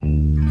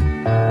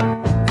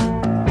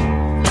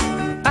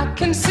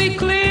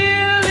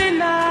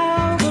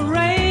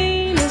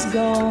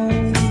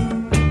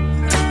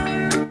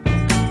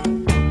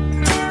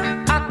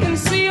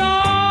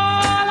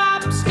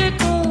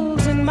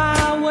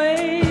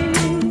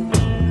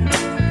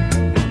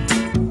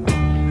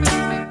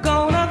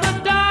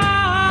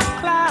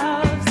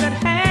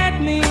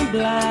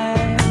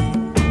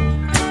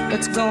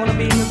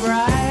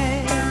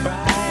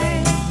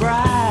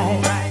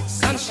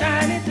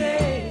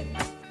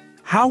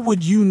How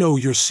would you know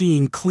you're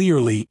seeing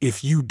clearly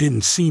if you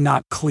didn't see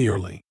not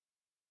clearly?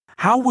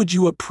 How would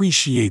you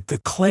appreciate the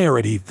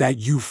clarity that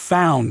you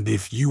found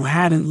if you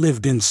hadn't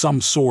lived in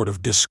some sort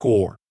of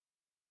discord?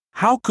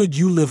 How could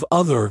you live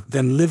other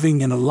than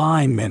living in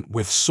alignment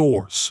with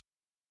Source?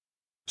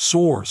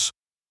 Source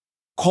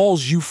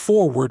calls you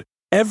forward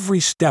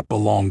every step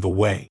along the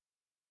way,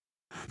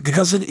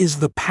 because it is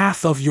the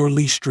path of your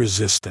least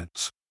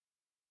resistance.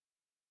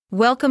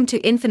 Welcome to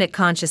Infinite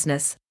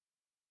Consciousness,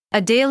 a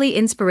daily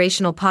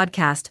inspirational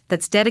podcast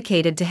that's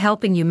dedicated to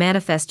helping you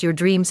manifest your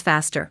dreams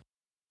faster.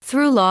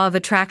 Through law of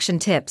attraction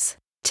tips,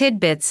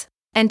 tidbits,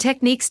 and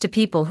techniques to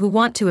people who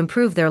want to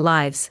improve their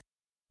lives,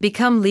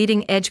 become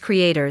leading-edge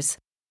creators,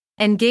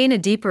 and gain a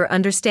deeper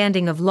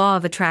understanding of law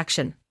of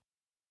attraction.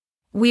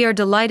 We are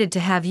delighted to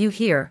have you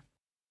here.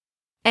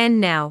 And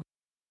now,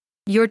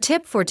 your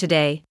tip for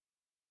today.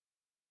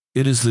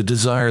 It is the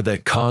desire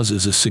that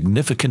causes a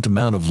significant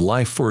amount of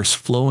life force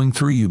flowing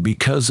through you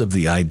because of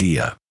the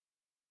idea,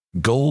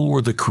 goal,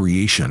 or the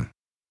creation.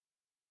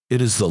 It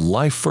is the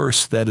life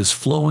force that is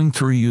flowing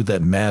through you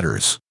that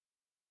matters,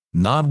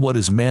 not what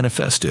is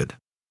manifested.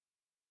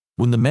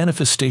 When the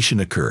manifestation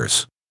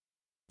occurs,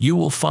 you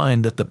will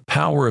find that the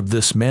power of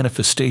this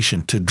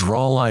manifestation to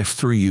draw life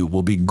through you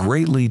will be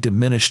greatly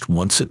diminished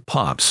once it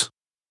pops.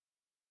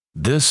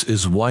 This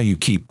is why you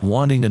keep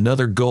wanting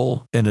another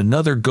goal and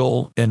another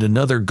goal and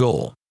another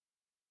goal.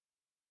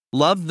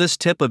 Love this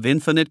tip of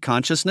infinite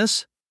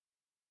consciousness?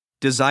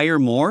 Desire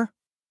more?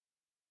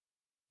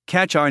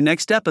 Catch our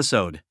next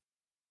episode.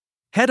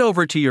 Head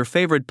over to your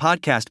favorite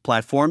podcast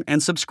platform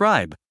and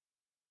subscribe.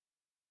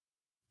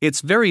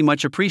 It's very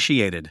much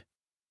appreciated.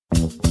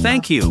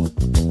 Thank you.